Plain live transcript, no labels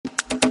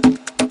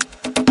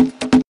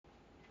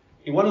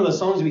In one of the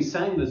songs we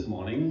sang this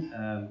morning,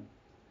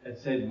 it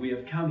said, we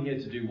have come here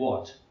to do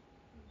what?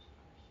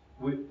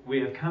 We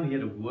have come here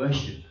to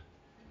worship.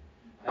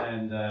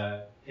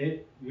 And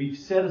we've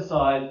set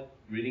aside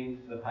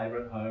reading the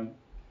paper at home.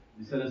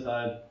 We set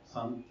aside,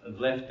 some have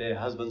left their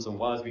husbands and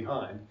wives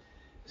behind,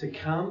 to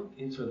come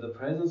into the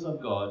presence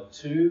of God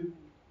to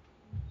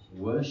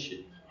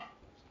worship.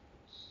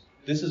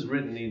 This is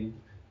written in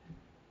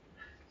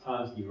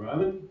Times New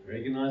Roman.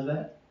 Recognize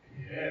that?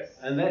 Yes.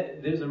 And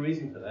there's a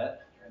reason for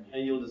that,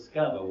 and you'll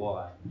discover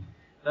why.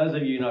 Those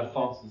of you who know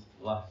fonts and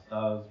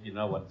styles, you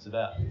know what it's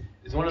about.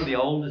 It's one of the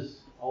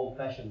oldest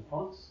old-fashioned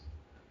fonts,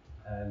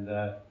 and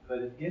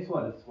but guess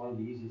what? It's one of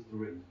the easiest to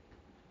read.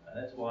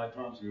 That's why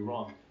Times New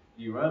Roman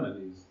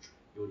is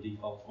your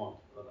default font.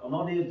 But I'm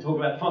not here to talk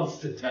about fonts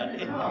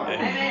today.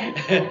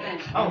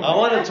 I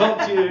want to talk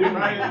to you.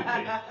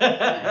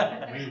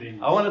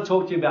 I want to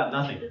talk to you about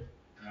nothing.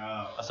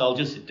 So I'll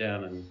just sit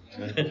down and.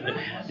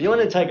 You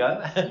want to take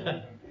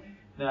over?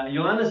 Now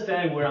you'll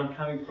understand where I'm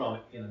coming from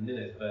in a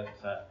minute, but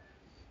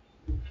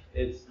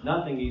it's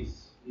nothing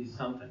is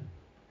something.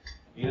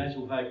 In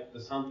actual fact,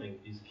 the something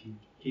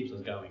keeps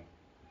us going.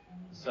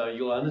 So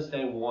you'll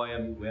understand where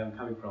I'm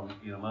coming from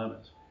in a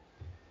moment.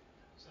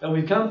 So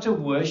we've come to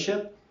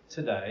worship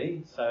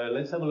today. So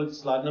let's have a look at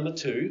slide number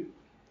 2.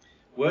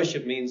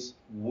 Worship means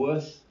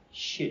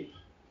worth-ship.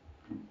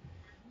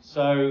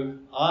 So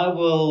I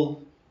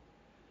will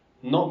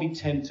not be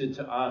tempted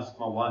to ask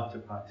my wife to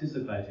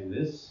participate in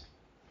this,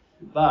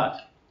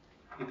 but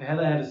if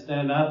Heather had to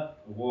stand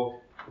up and walk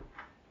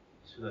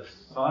to the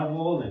side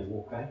wall and then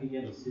walk back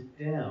again and sit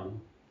down,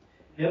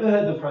 you ever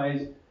heard the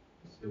phrase,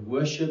 to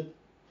worship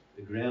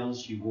the ground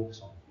she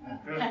walks on?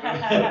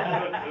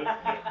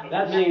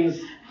 That means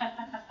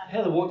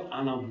Heather walked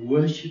and I'm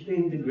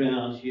worshipping the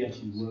ground she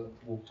actually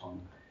walked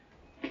on.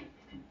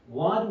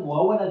 Why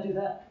would I do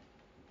that?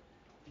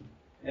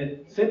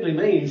 It simply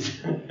means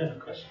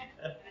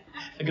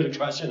I got a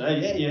crush on her,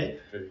 yeah.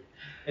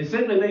 It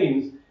simply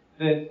means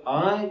that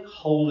I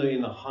hold her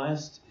in the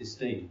highest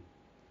esteem.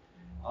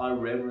 I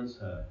reverence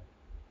her.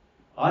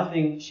 I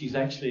think she's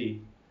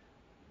actually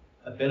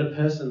a better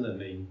person than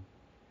me,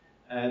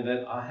 and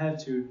that I have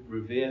to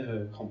revere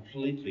her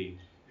completely.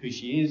 Who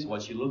she is,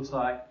 what she looks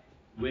like,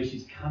 where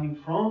she's coming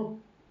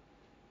from.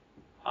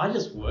 I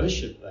just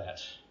worship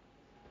that.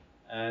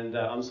 And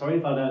I'm sorry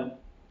if I don't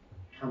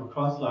come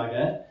across like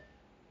that.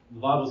 The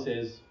Bible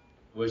says,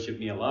 worship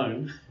me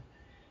alone.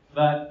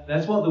 But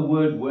that's what the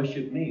word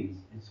worship means.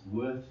 It's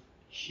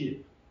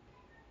worth-ship.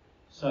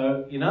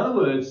 So, in other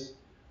words,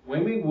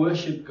 when we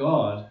worship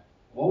God,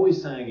 what we're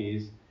saying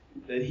is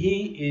that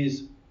He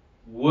is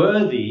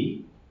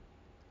worthy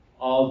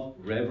of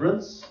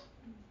reverence,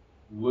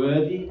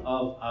 worthy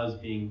of us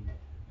being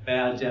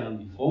bowed down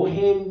before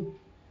Him.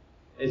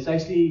 It's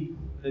actually,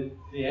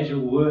 the actual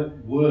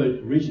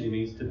word originally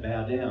means to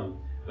bow down.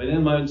 But in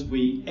the moments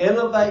we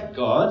elevate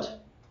God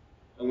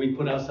and we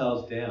put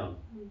ourselves down.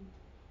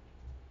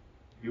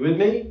 You with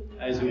me?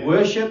 As we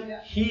worship,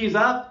 He is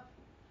up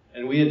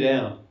and we are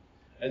down.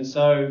 And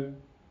so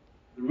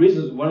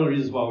one of the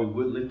reasons why we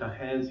would lift our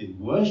hands in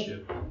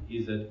worship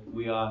is that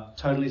we are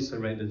totally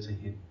surrendered to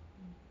Him.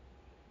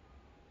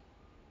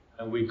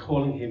 And we're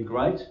calling Him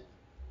great,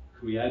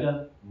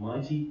 Creator,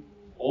 mighty,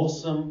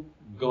 awesome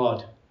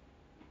God.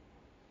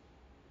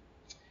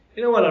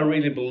 You know what I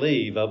really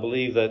believe? I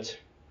believe that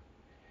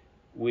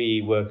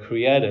we were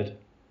created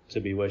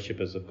to be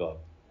worshippers of God.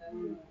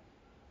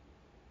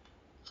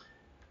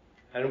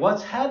 And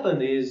what's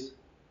happened is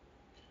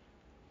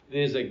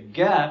there's a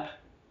gap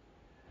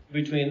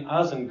between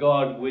us and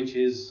God, which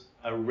is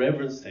a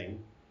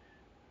reverencing.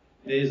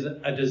 There's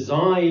a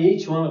desire in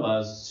each one of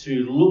us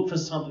to look for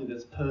something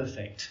that's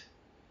perfect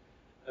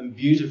and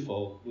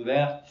beautiful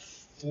without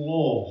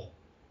flaw.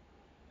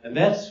 And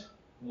that's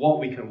what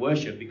we can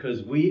worship,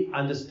 because we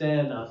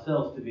understand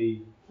ourselves to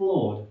be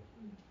flawed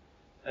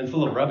and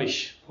full of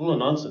rubbish, full of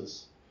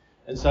nonsense.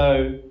 And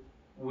so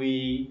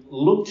we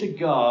look to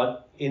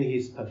God in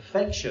His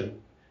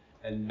perfection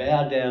and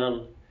bow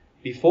down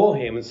before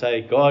Him and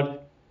say, God,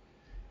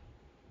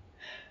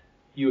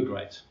 You are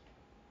great.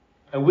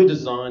 And we're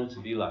designed to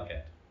be like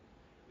that.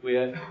 We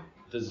are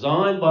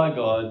designed by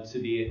God to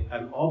be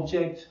an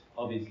object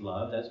of His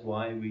love. That's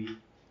why we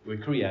were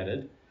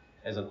created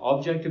as an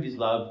object of His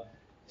love,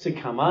 to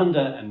come under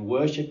and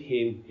worship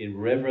Him in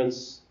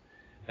reverence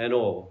and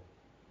awe.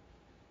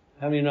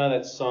 How many know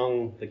that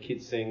song the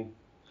kids sing?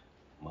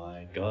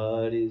 My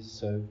God is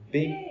so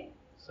big,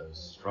 so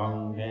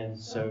strong and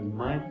so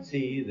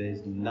mighty,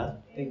 there's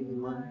nothing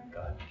my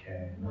God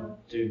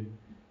cannot do.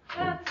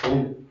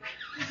 Boom.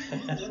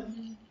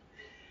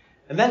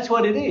 And that's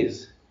what it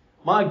is.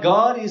 My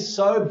God is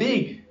so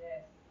big,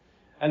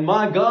 and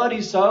my God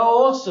is so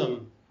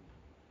awesome,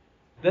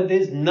 that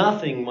there's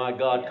nothing my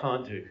God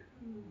can't do.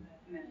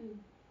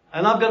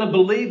 And I've got to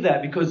believe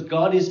that, because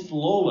God is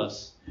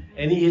flawless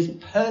and He is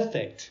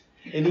perfect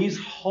and He is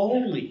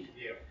holy.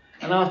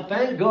 And I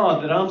thank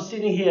God that I'm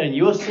sitting here and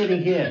you're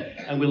sitting here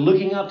and we're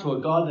looking up to a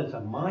God that's a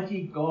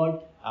mighty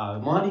God, a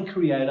mighty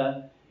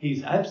Creator.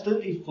 He's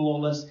absolutely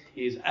flawless.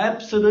 He is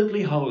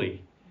absolutely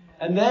holy.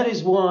 And that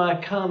is why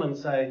I come and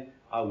say,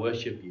 I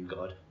worship you,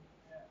 God.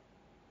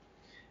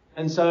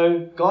 And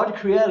so God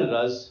created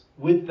us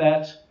with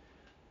that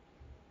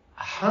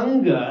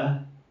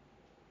hunger.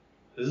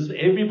 This is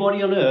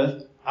everybody on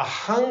earth, a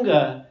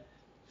hunger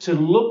to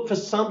look for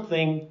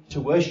something to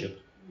worship.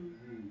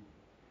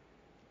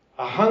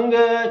 A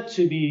hunger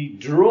to be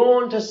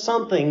drawn to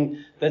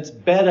something that's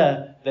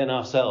better than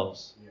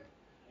ourselves.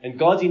 And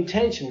God's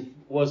intention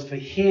was for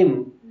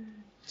him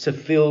to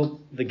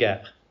fill the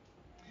gap.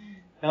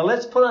 Now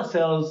let's put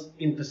ourselves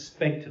in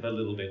perspective a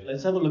little bit.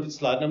 Let's have a look at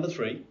slide number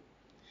 3.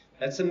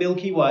 That's the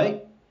Milky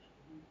Way.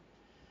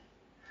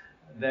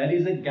 That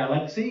is a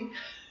galaxy.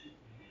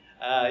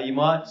 You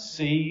might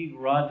see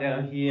right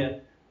down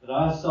here that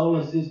our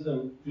solar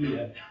system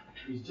here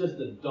is just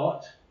a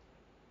dot.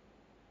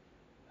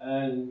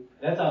 And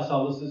that's our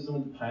solar system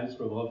with the planets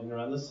revolving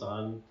around the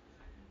sun.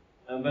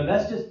 But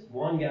that's just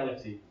one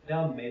galaxy. There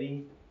are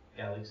many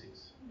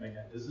galaxies. Okay,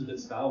 this is a bit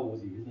Star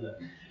Warsy,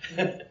 isn't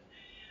it?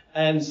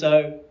 And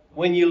so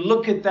when you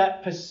look at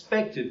that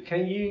perspective,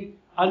 can you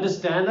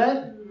understand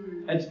that?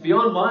 It's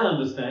beyond my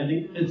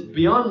understanding. It's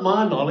beyond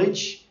my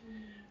knowledge.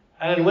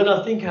 And when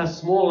I think how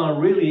small I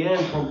really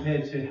am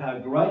compared to how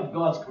great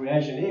God's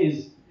creation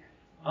is,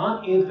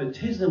 I'm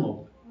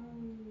infinitesimal.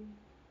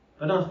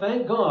 But I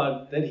thank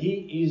God that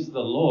he is the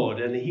Lord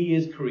and he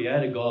is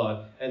creator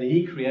God and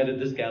he created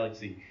this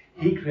galaxy.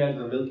 He created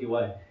the Milky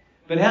Way.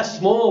 But how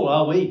small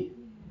are we?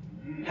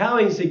 How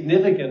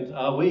insignificant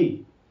are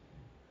we?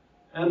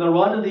 And the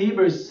writer of the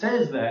Hebrews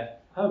says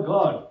that, oh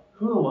God,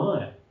 who am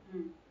I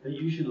that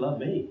you should love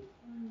me?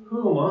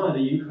 Who am I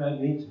that you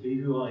created me to be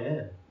who I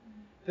am?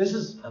 This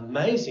is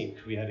amazing,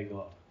 creator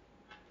God.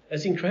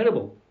 It's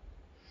incredible.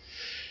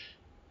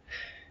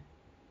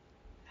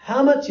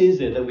 How much is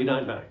there that we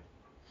don't know?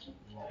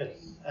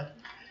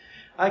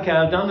 Okay,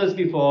 I've done this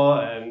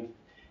before, and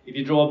if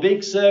you draw a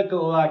big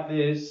circle like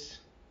this,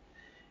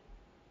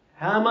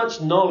 how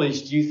much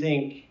knowledge do you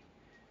think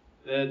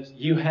that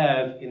you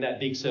have in that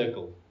big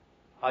circle?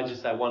 I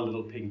just say one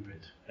little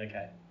pinprick,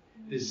 okay?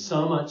 There's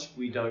so much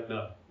we don't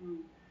know.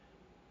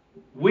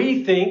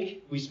 We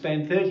think we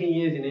spend 13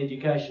 years in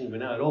education, we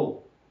know it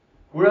all.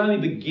 We're only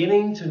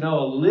beginning to know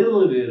a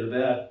little bit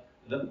about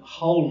the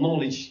whole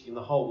knowledge in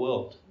the whole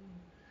world.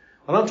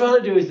 What I'm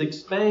trying to do is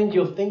expand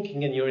your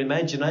thinking and your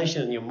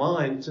imagination and your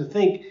mind to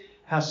think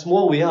how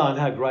small we are and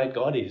how great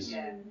God is.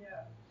 Yeah.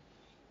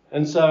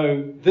 And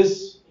so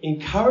this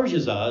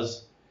encourages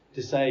us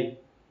to say,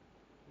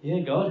 yeah,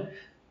 God,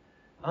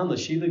 I'm the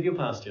sheep of your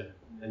pasture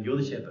and you're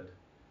the shepherd.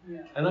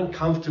 Yeah. And I'm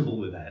comfortable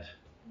with that.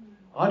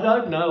 I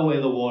don't know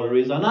where the water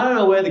is. I don't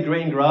know where the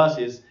green grass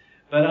is,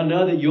 but I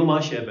know that you're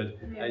my shepherd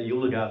and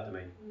you'll look after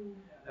me.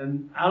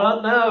 And I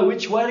don't know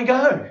which way to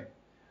go,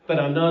 but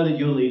I know that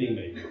you're leading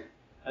me.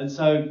 And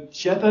so,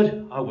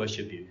 shepherd, I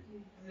worship you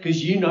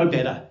because you know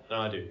better than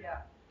I do. Yeah.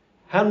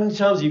 How many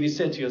times have you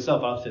said to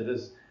yourself, I've said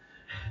this,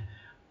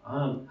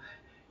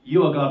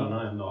 you are God and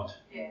I am not.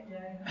 Yeah.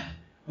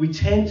 We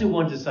tend to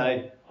want to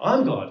say,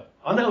 I'm God.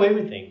 I know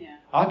everything. Yeah.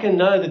 I can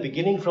know the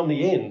beginning from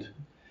the end.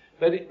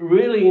 But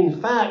really,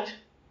 in fact,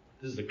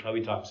 this is a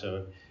Chloe type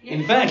sermon.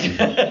 In fact,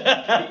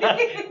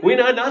 we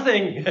know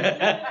nothing.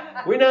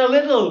 We know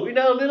little. We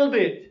know a little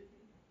bit.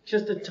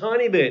 Just a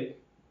tiny bit.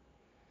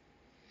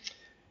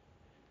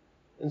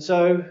 And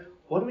so,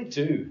 what do we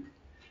do?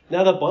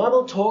 Now, the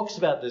Bible talks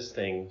about this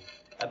thing,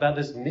 about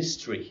this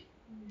mystery,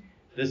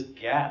 this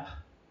gap,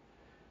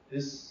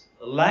 this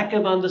lack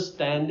of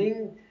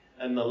understanding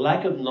and the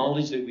lack of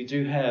knowledge that we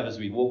do have as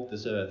we walk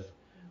this earth.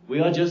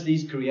 We are just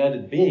these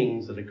created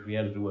beings that are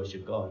created to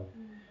worship God.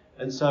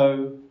 And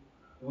so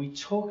we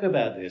talk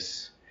about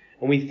this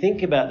and we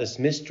think about this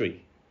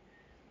mystery.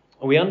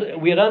 And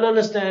we don't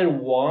understand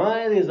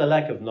why there's a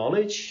lack of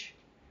knowledge.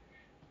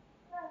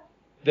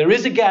 There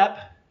is a gap.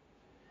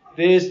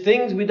 There's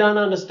things we don't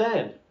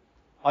understand.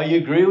 Are you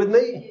agree with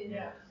me?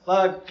 Yeah.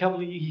 Like a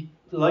couple of years,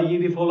 like year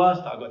before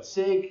last, I got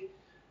sick.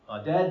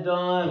 My dad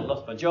died. I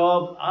lost my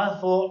job. I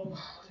thought,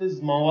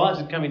 my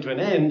life is coming to an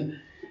end.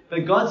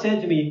 But God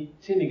said to me,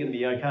 Tim, you're going to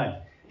be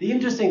okay. The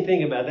interesting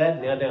thing about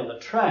that now down the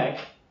track,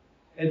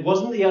 it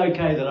wasn't the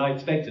okay that I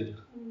expected.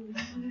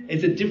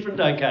 It's a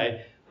different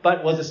okay.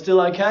 But was it still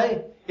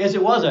okay? Yes,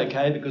 it was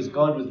okay because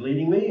God was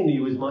leading me and he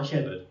was my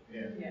shepherd.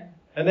 Yeah.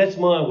 And that's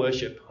my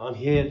worship. I'm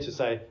here to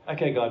say,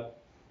 okay, God,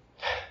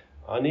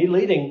 I need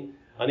leading.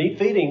 I need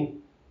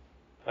feeding.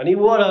 I need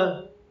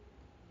water.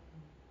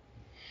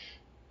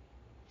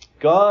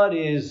 God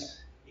is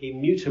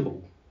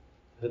immutable.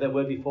 Heard that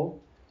word before?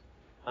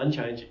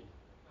 Unchanging.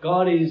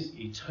 God is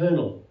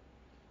eternal.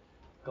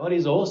 God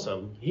is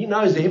awesome. He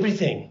knows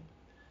everything.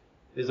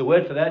 There's a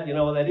word for that. You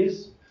know what that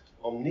is?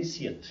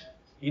 Omniscient.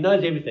 He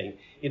knows everything.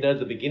 He knows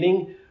the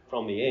beginning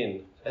from the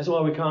end. That's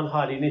why we can't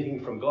hide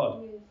anything from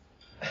God.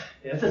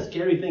 That's a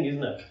scary thing,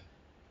 isn't it?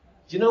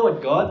 Do you know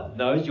what God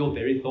knows your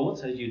very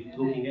thoughts as you're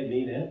looking at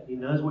me now? He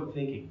knows what you're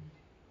thinking.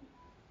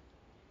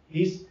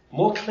 He's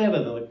more clever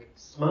than the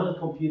smartest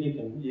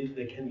computer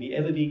that can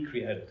ever be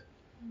created.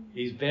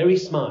 He's very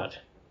smart.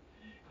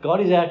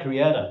 God is our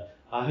creator.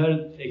 I heard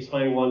it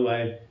explained one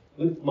way.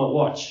 Look at my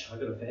watch. I've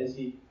got a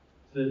fancy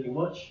surfing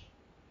watch.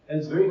 And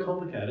it's very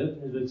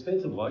complicated. It's an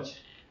expensive watch.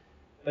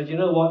 But you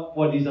know what?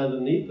 What is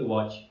underneath the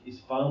watch is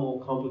far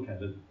more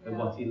complicated than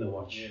what's in the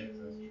watch. Yeah,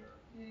 that's true.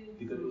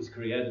 Because it was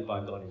created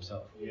by God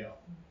himself. Yeah.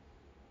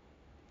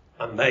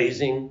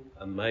 Amazing,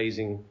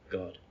 amazing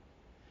God.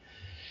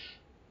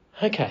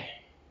 Okay.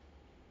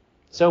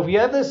 So if we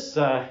have this,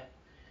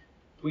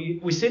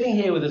 we're sitting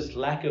here with this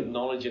lack of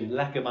knowledge and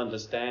lack of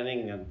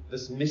understanding and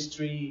this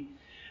mystery,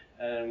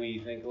 and we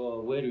think,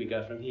 well, where do we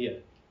go from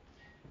here?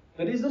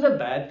 But is it a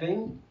bad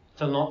thing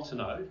to not to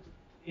know?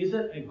 Is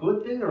it a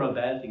good thing or a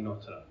bad thing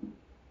not to know?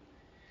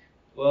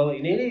 Well,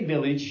 in any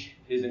village,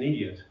 there's an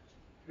idiot.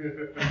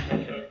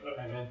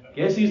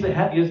 Guess who's the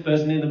happiest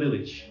person in the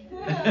village?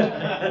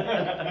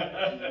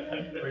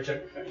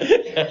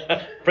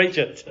 Preach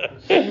it.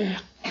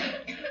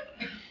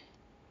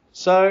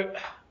 So,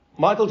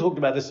 Michael talked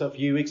about this a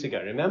few weeks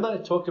ago. Remember?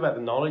 He talked about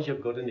the knowledge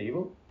of good and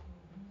evil.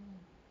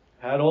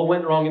 How it all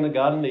went wrong in the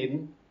Garden of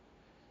Eden.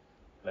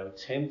 They were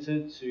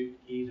tempted to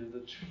eat of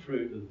the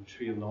fruit of the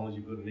tree of knowledge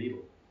of good and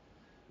evil.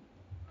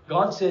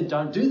 God said,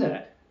 don't do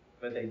that.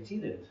 But they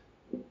did it.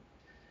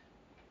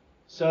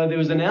 So there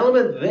was an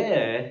element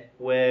there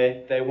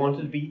where they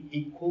wanted to be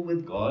equal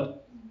with God.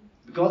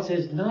 But God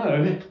says,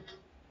 no.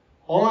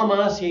 All I'm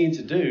asking you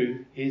to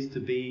do is to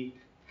be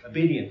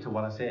obedient to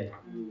what I said.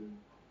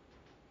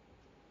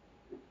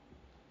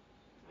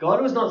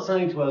 God was not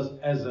saying to us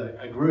as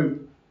a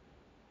group,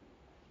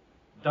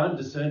 don't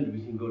discern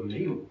between good and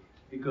evil.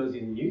 Because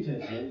in the New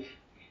Testament,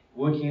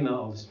 working in the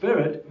Holy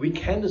Spirit, we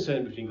can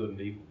discern between good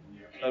and evil.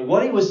 And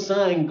what he was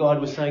saying,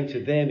 God was saying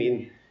to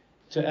them,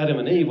 to Adam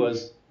and Eve,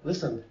 was,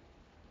 listen,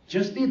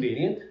 just be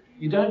obedient.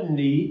 You don't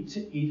need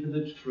to eat of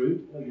the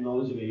fruit of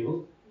knowledge of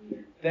evil.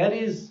 That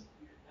is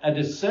a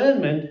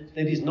discernment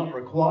that is not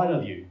required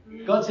of you.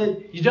 God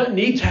said, you don't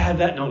need to have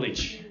that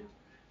knowledge.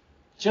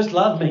 Just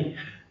love me.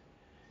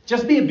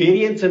 Just be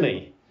obedient to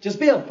me. Just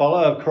be a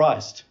follower of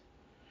Christ.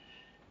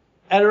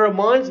 And it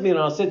reminds me, and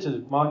I said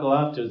to Michael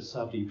after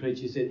he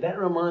preached, he said, that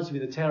reminds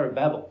me of the Tower of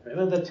Babel.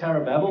 Remember the Tower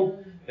of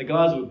Babel? The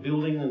guys were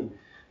building and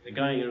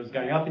it was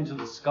going up into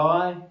the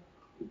sky.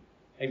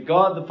 And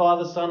God, the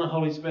Father, Son, and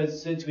Holy Spirit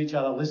said to each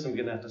other, listen, we're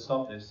going to have to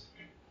stop this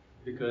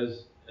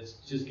because it's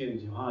just getting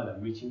too high. They're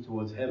reaching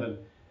towards heaven.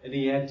 And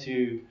he had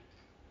to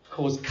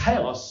cause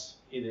chaos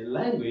in their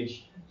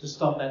language to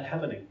stop that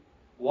happening.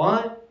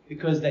 Why?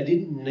 Because they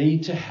didn't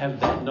need to have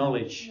that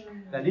knowledge.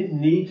 They didn't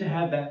need to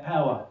have that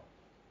power.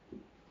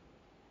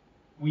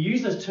 We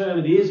use this term,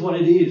 it is what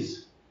it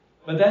is.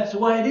 But that's the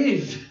way it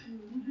is.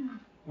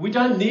 We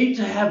don't need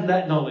to have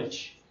that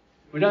knowledge.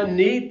 We don't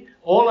need,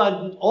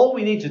 all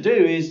we need to do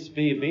is to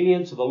be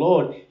obedient to the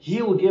Lord.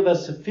 He will give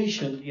us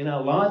sufficient in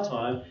our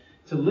lifetime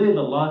to live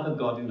a life of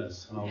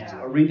godliness. And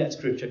I'll read that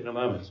scripture in a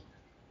moment.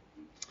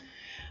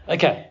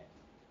 Okay.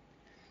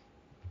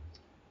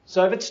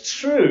 So if it's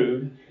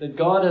true that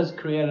God has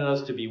created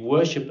us to be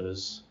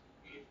worshippers,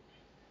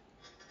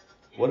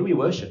 what do we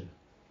worship?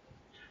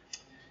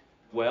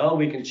 Well,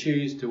 we can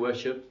choose to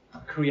worship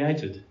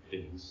created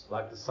things,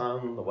 like the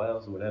sun, the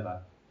whales, or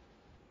whatever.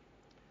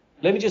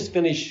 Let me just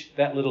finish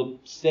that little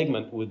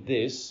segment with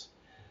this.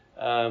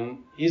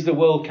 Is the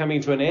world coming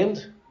to an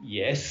end?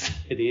 Yes,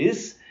 it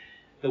is.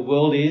 The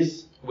world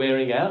is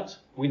wearing out.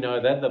 We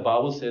know that. The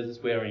Bible says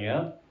it's wearing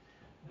out.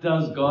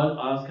 Does God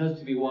ask us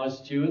to be wise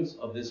stewards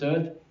of this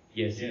earth?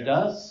 Yes, He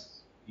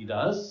does. He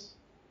does.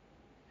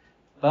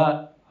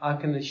 But I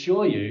can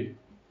assure you,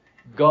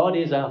 God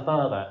is our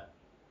Father,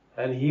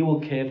 and He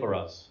will care for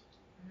us.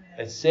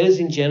 It says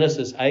in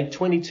Genesis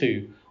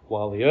 8:22,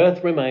 while the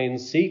earth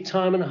remains, seed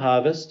time and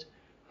harvest,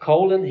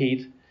 cold and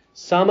heat,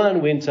 summer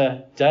and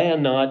winter, day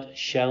and night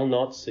shall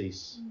not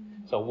cease.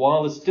 So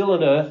while there's still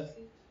an earth,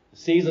 the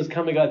seasons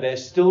come and go, there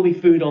still be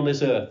food on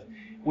this earth.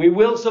 We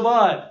will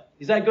survive.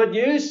 Is that good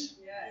news?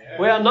 Yes.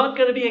 We are not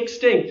going to be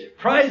extinct.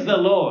 Praise the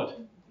Lord.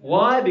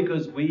 Why?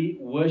 Because we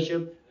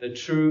worship the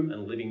true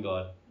and living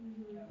God.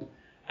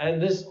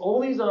 And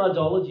all these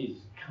ideologies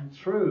come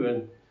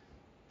through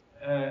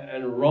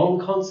and wrong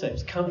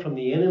concepts come from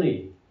the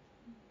enemy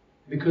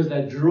because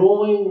they're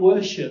drawing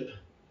worship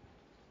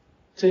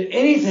to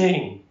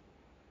anything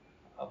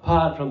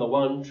apart from the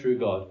one true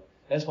God.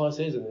 That's why it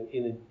says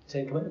in the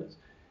Ten Commandments,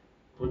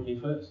 put me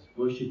first,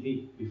 worship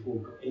me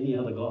before any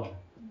other God.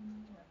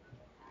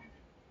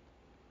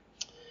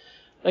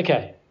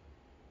 Okay.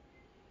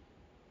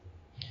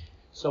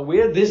 So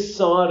we're this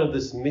side of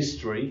this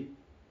mystery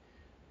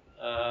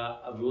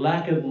of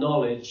lack of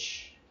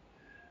knowledge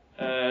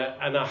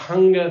and a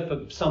hunger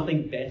for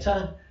something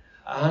better,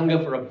 a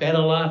hunger for a better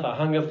life, a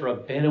hunger for a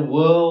better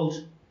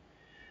world.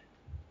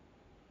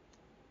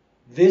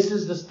 This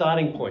is the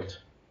starting point.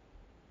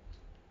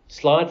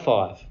 Slide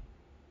 5.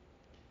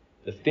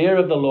 The fear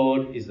of the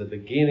Lord is the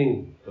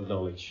beginning of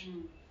knowledge.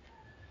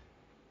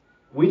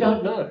 We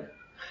don't know.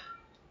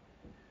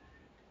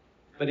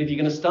 But if you're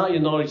going to start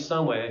your knowledge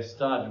somewhere,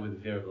 start with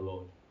the fear of the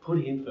Lord.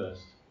 Put Him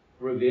first.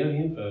 Revere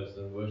Him first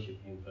and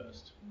worship Him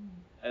first.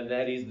 And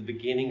that is the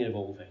beginning of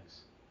all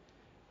things.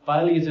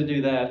 Failure to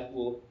do that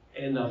will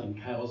end up in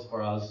chaos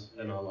for us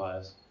and our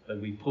lives. But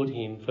we put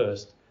him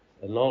first.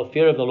 The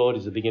fear of the Lord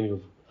is the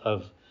beginning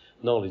of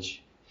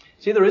knowledge.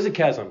 See, there is a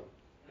chasm.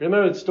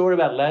 Remember the story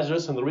about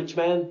Lazarus and the rich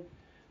man?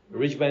 The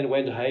rich man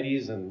went to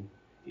Hades and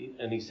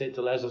he said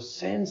to Lazarus,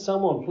 send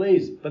someone,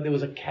 please. But there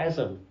was a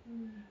chasm.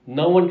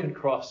 No one could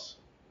cross.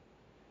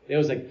 There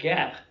was a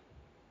gap,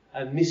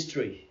 a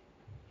mystery.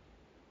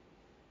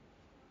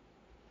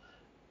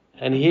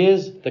 And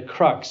here's the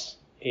crux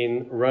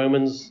in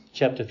Romans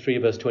chapter 3,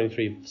 verse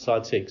 23,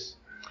 side 6.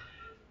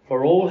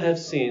 For all have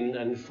sinned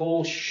and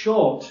fall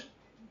short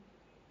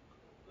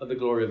of the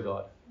glory of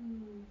God.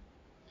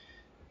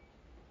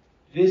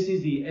 This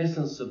is the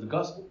essence of the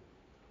gospel.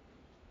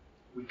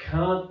 We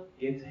can't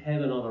get to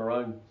heaven on our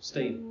own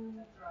steam.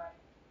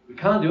 We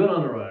can't do it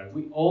on our own.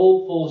 We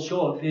all fall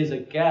short. There's a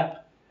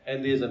gap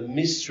and there's a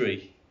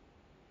mystery.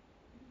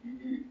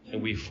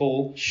 And we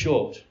fall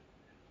short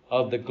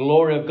of the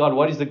glory of God.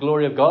 What is the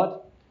glory of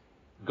God?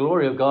 The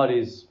glory of God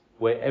is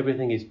where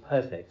everything is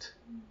perfect.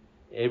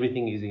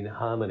 Everything is in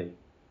harmony.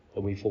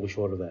 And we fall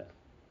short of that.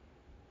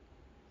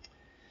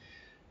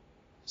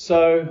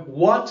 So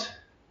what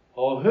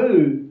or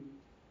who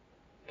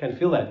can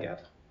fill that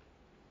gap?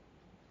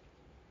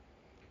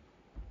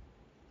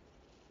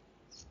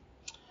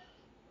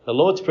 The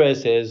Lord's Prayer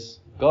says,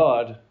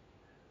 God,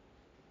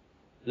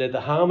 let the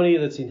harmony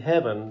that's in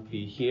heaven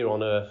be here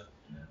on earth.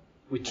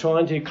 We're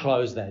trying to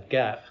close that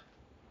gap.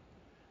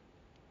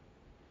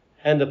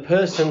 And the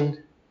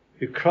person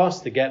who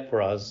crossed the gap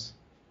for us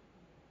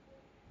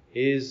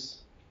is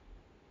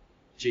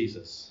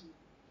Jesus.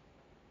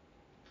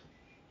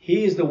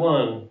 He is the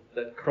one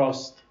that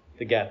crossed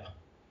the gap.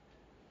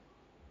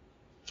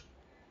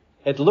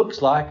 It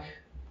looks like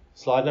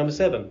slide number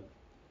 7.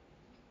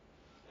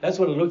 That's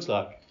what it looks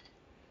like.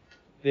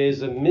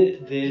 There's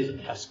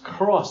a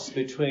cross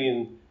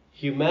between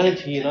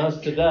humanity in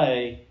us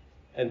today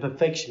and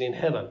perfection in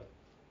heaven.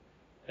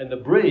 And the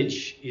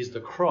bridge is the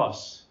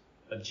cross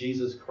of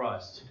Jesus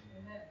Christ.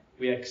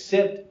 We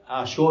accept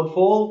our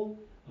shortfall,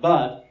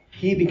 but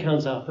he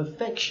becomes our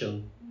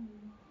perfection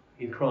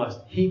in Christ.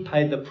 He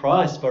paid the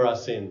price for our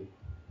sin.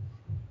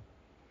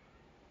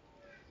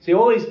 See,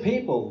 all these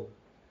people,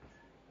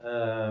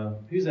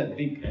 who's that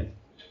big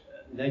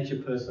nature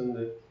person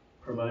that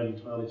promoting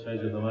climate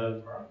change at the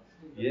moment?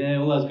 Yeah,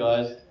 all those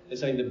guys. They're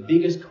saying the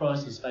biggest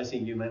crisis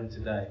facing humanity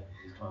today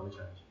is climate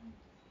change.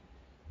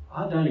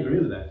 I don't agree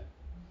with that.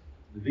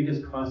 The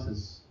biggest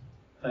crisis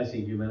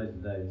facing humanity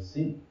today is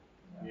sin.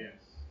 Yes.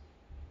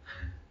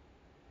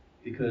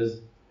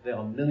 Because there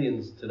are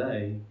millions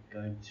today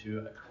going to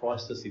a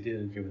Christless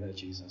eternity without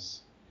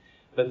Jesus.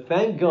 But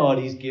thank God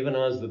he's given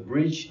us the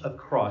bridge of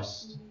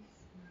Christ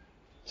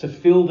to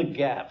fill the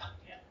gap.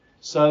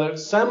 So that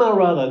somehow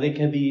or other there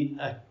can be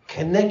a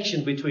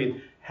connection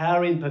between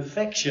our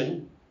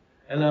imperfection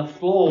and our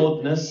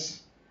flawedness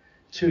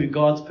to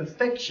God's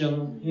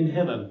perfection in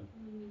heaven.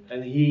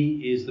 And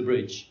he is the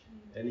bridge.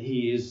 And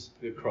he is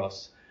the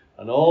cross.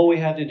 And all we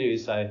have to do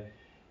is say,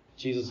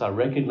 Jesus, I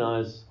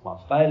recognize my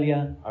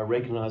failure. I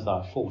recognize that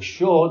I fall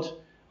short.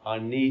 I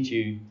need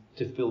you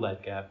to fill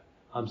that gap.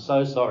 I'm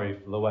so sorry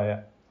for the way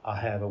I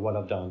have and what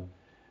I've done.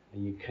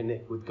 And you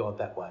connect with God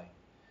that way.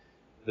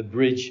 The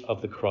bridge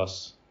of the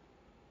cross.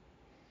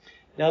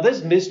 Now,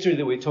 this mystery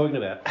that we're talking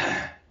about,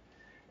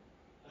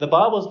 the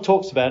Bible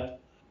talks about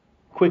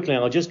quickly,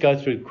 and I'll just go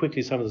through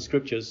quickly some of the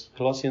scriptures.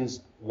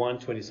 Colossians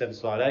 1:27,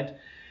 slide 8.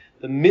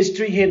 The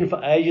mystery hidden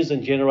for ages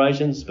and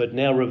generations, but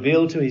now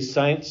revealed to his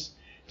saints.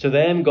 To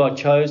them God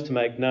chose to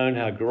make known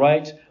how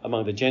great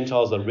among the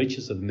Gentiles the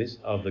riches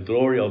of the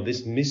glory of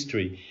this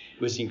mystery.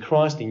 It was in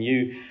Christ in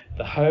you,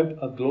 the hope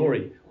of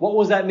glory. What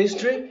was that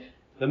mystery?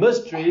 The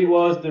mystery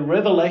was the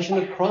revelation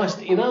of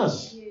Christ in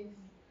us.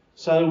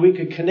 So we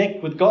could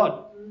connect with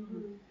God.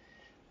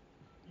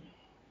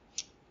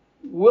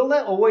 Will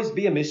there always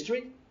be a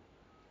mystery?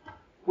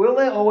 Will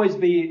there always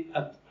be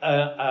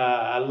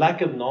a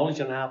lack of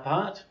knowledge on our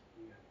part?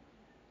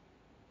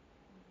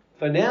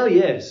 For now,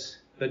 yes,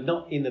 but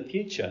not in the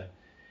future.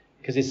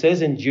 Because it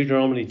says in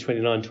Deuteronomy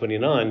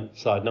 29:29,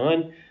 slide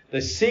 9,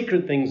 the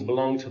secret things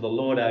belong to the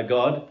Lord our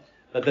God,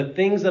 but the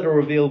things that are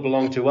revealed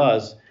belong to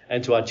us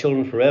and to our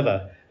children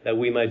forever, that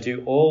we may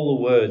do all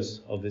the words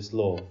of this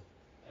law.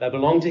 They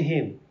belong to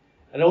him.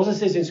 And it also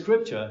says in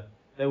Scripture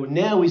that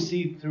now we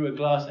see through a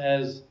glass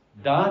as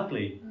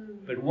darkly,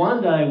 but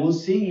one day we'll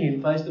see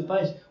him face to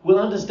face. We'll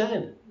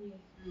understand.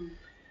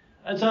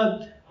 And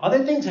so, are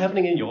there things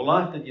happening in your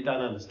life that you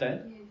don't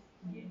understand?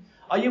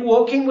 Are you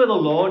walking with the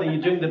Lord and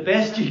you're doing the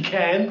best you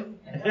can?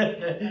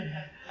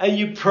 And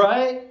you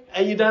pray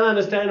and you don't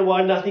understand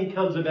why nothing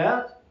comes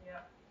about?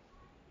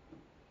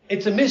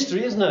 It's a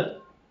mystery, isn't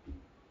it?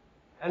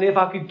 And if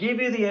I could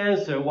give you the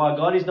answer why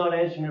God is not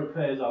answering your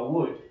prayers, I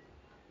would.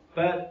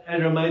 But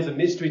it remains a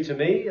mystery to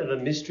me and a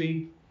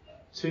mystery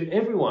to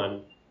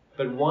everyone.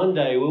 But one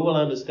day we will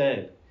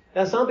understand.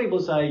 Now, some people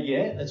say,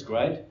 yeah, that's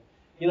great.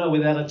 You know,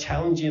 without a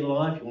challenge in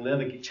life, you'll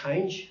never get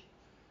change.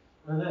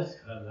 Well, that's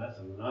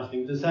a nice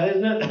thing to say,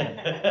 isn't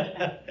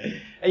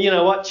it? And you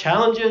know what?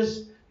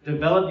 Challenges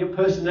develop your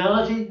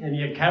personality and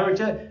your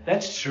character.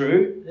 That's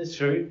true. That's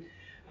true.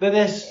 But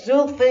there's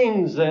still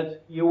things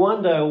that you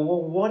wonder,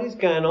 well, what is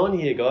going on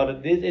here,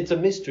 God? It's a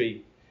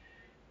mystery.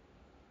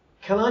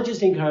 Can I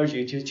just encourage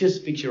you to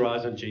just fix your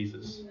eyes on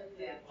Jesus,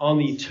 on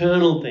the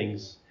eternal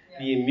things,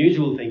 the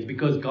immutable things,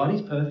 because God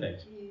is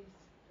perfect.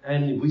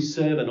 And we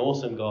serve an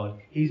awesome God.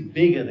 He's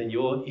bigger than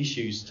your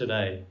issues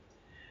today.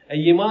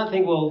 And you might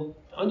think, well,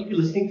 aren't you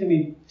listening to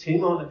me,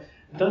 Tim?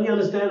 Don't you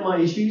understand my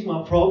issues,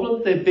 my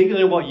problems? They're bigger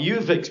than what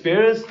you've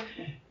experienced.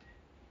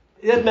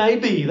 It may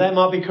be, they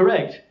might be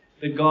correct,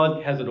 but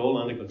God has it all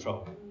under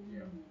control.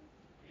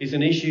 It's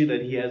an issue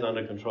that He has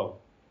under control.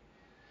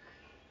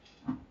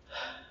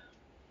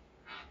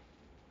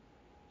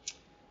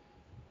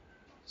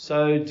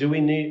 So do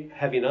we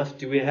have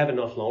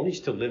enough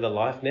knowledge to live a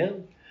life now?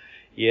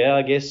 Yeah,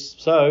 I guess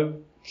so.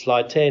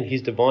 Slide 10.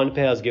 His divine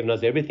power has given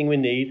us everything we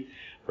need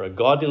for a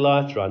godly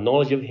life through our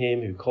knowledge of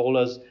Him who called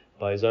us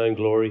by His own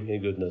glory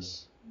and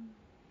goodness.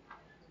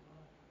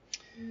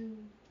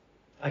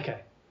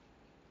 Okay.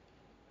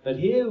 But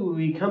here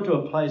we come to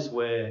a place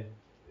where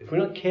if we're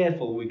not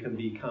careful, we can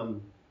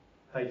become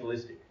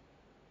fatalistic.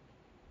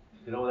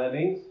 You know what that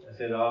means? I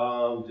said,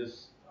 I'm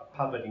just a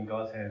puppet in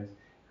God's hands.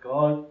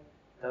 God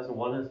doesn't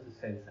want us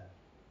to sense that.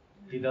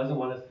 He doesn't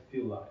want us to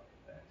feel like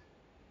that.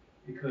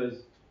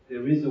 Because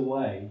there is a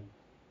way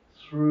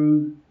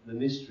through the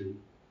mystery,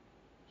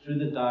 through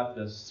the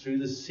darkness, through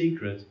the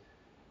secret,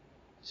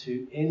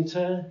 to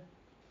enter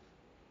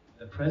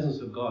the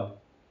presence of God.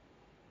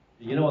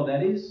 And you know what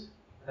that is?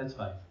 That's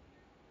faith.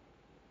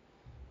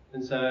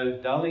 And so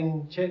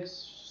Darling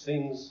Checks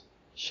sings,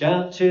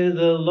 shout to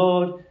the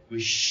Lord.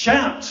 We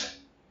shout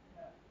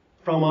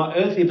from our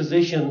earthly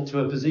position to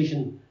a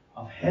position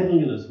of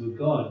heavenliness with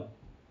God.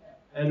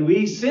 And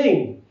we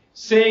sing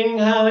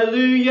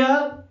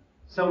hallelujah.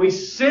 So we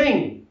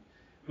sing,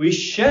 we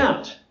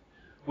shout,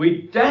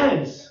 we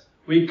dance,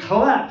 we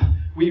clap,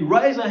 we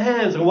raise our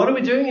hands. And what are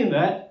we doing in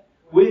that?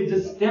 We're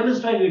just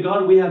demonstrating to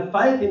God we have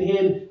faith in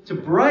Him to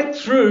break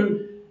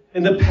through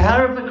in the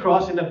power of the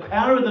cross, in the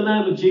power of the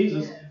name of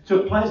Jesus,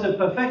 to a place of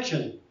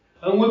perfection.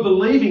 And we're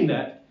believing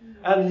that.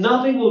 And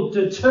nothing will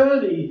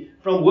deter me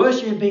from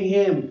worshipping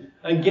Him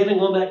and getting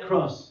on that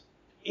cross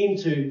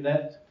into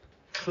that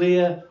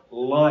clear,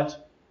 light,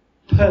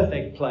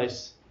 perfect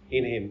place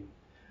in Him.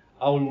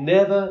 I will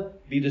never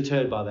be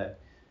deterred by that.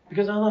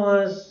 Because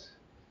otherwise,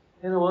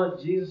 you know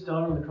what? Jesus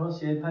died on the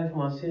cross, yeah, paid for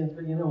my sins.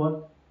 But you know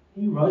what?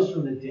 He rose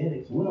from the dead.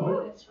 It's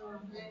right. That's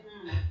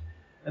right.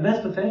 And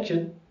that's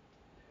perfection.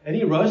 And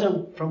He rose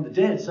from the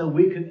dead so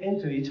we could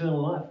enter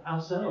eternal life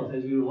ourselves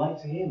as we relate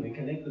to Him and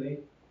connect with Him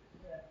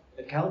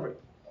at Calvary.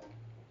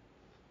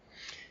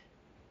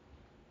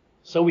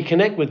 So we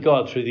connect with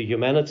God through the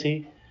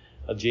humanity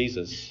of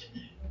Jesus.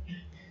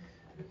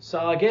 So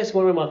I guess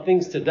one of my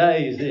things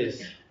today is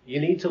this. You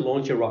need to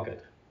launch a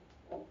rocket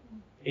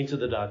into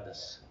the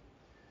darkness.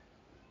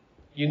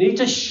 You need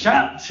to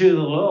shout to the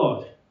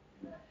Lord.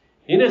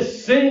 You need to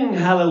sing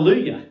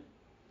hallelujah.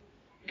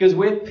 Because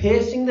we're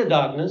piercing the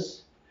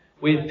darkness.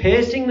 We're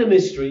piercing the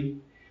mystery.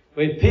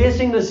 We're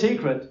piercing the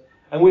secret.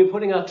 And we're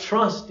putting our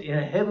trust in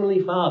a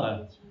Heavenly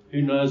Father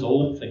who knows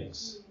all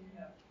things.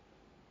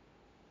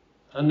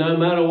 And no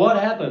matter what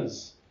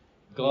happens,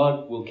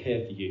 God will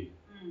care for you.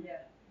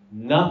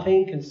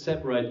 Nothing can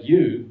separate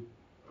you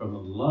from the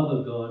love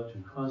of God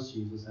through Christ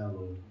Jesus our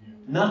Lord.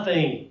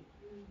 Nothing.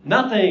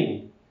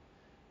 Nothing.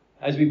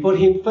 As we put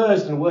Him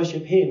first and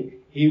worship Him,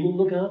 He will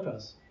look after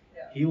us.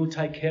 He will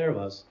take care of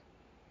us.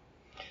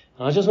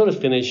 And I just want to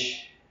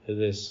finish with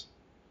this.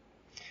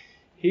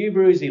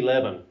 Hebrews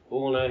 11.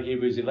 All know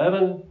Hebrews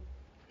 11,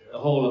 the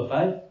Hall of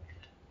Faith.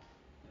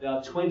 There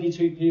are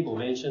 22 people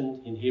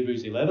mentioned in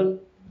Hebrews 11.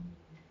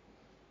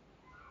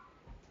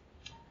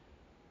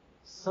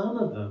 Some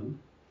of them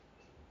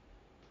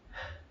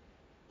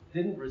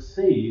didn't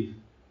receive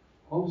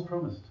what was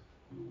promised.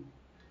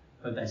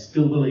 But they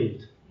still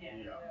believed.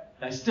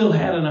 They still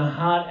had a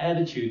heart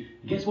attitude.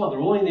 And guess what? They're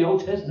all in the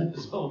Old Testament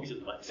as well, which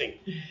is amazing.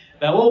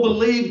 They all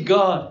believed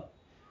God.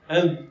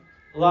 And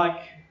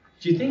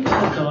do you think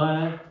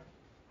Isaiah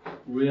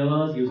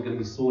realised he was going to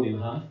be sawed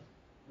in half?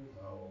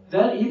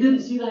 He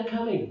didn't see that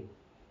coming.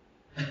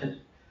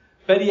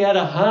 But he had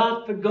a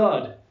heart for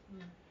God.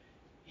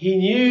 He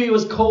knew he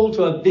was called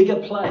to a bigger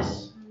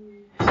place.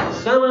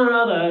 Some or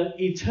other,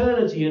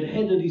 eternity had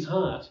hindered his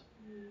heart.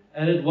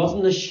 And it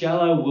wasn't the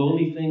shallow,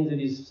 worldly things that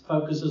his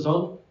focus is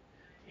on.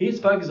 His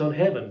focus on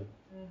heaven.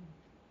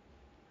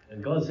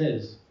 And God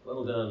says,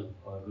 well done,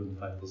 my good and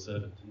faithful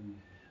servant.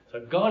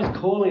 So God is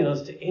calling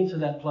us to enter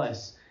that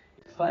place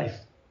in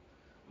faith,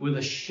 with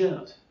a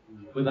shout,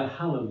 with a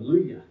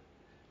hallelujah,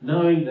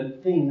 knowing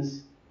that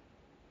things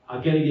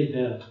are going to get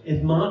better.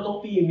 It might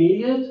not be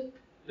immediate,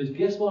 but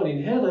guess what?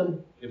 In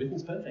heaven,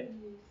 everything's perfect.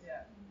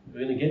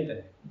 We're going to get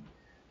there.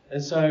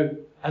 And so,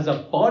 as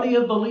a body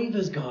of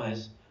believers,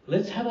 guys,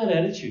 let's have that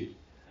attitude.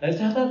 Let's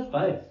have that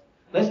faith.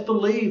 Let's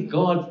believe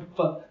God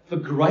for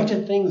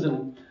greater things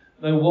than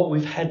what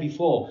we've had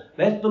before.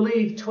 Let's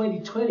believe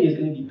 2020 is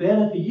going to be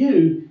better for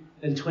you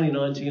than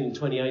 2019 and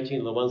 2018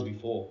 and the ones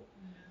before.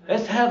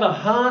 Let's have a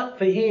heart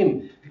for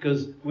Him,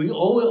 because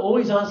all we're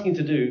always asking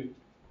to do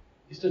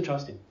is to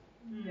trust Him.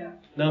 Yeah.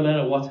 No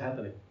matter what's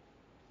happening.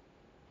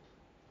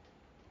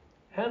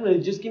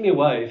 Just give me a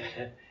wave.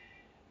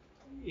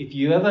 If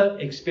you ever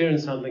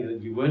experience something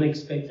that you weren't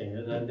expecting,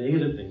 a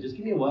negative thing, just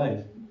give me a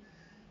wave.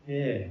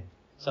 Yeah.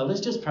 So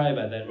let's just pray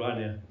about that right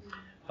now.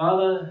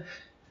 Father,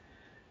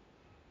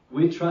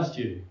 we trust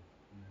You.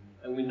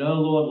 And we know,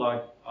 Lord,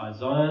 like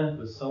Isaiah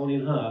was sown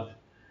in half,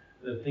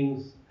 that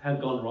things have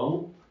gone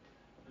wrong.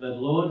 That,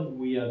 Lord,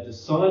 we have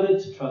decided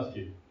to trust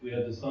You. We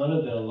have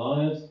decided that our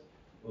lives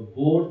were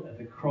bought at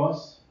the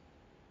cross,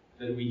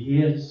 that we're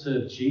here to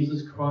serve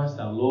Jesus Christ,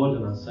 our Lord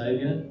and our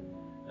Saviour.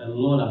 And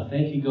Lord, I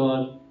thank You,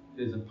 God,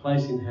 there's a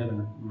place in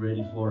heaven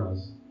ready for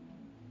us.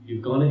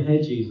 You've gone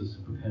ahead, Jesus,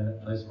 to prepare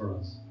that place for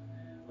us.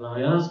 And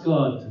I ask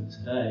God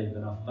today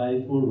that our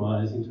faith will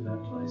rise into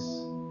that place,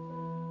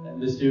 that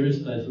mysterious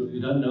place that we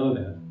don't know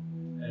about,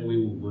 and we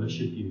will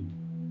worship You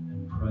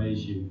and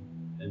praise You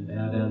and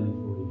bow down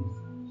before You.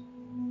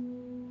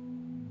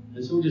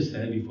 Let's all just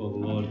stand before the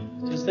Lord.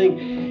 Just think,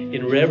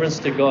 in reverence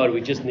to God,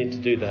 we just need to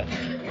do that.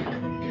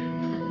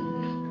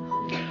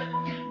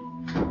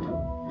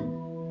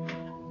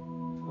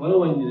 What I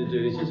want you to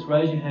do is just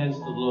raise your hands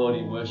to the Lord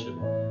in worship.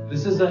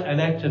 This is an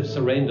act of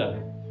surrender.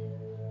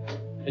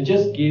 And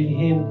just give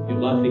Him your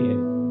life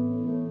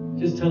again.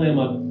 Just tell Him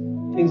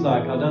things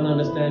like, I don't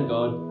understand,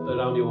 God, but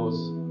I'm Yours.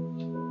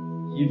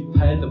 You've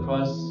paid the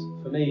price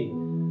for me,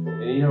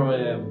 and here I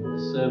am, a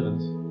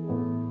servant.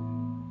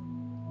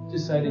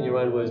 Just say it in your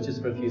own words,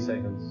 just for a few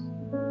seconds.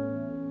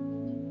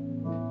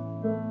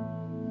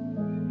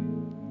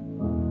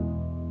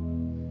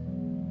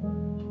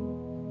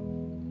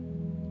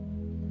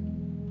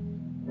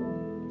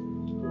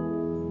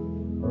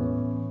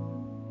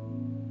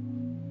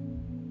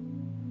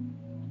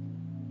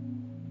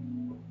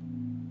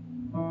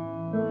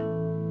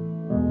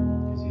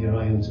 Here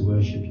I am to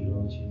worship You,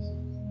 Lord Jesus.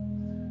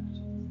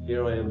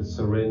 Here I am to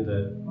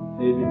surrender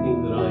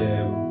everything that I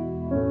am,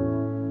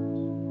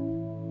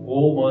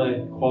 all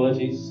my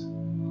qualities,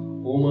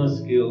 all my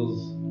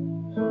skills,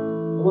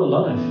 all my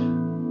life,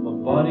 my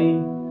body,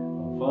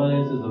 my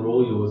finances are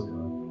all Yours,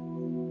 God.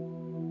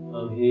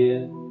 I'm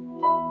here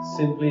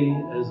simply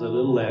as a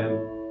little lamb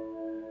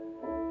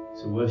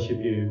to worship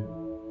You,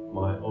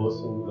 my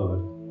awesome God.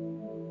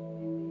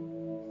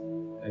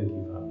 Thank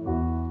You, Father.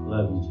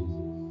 Love You, Jesus.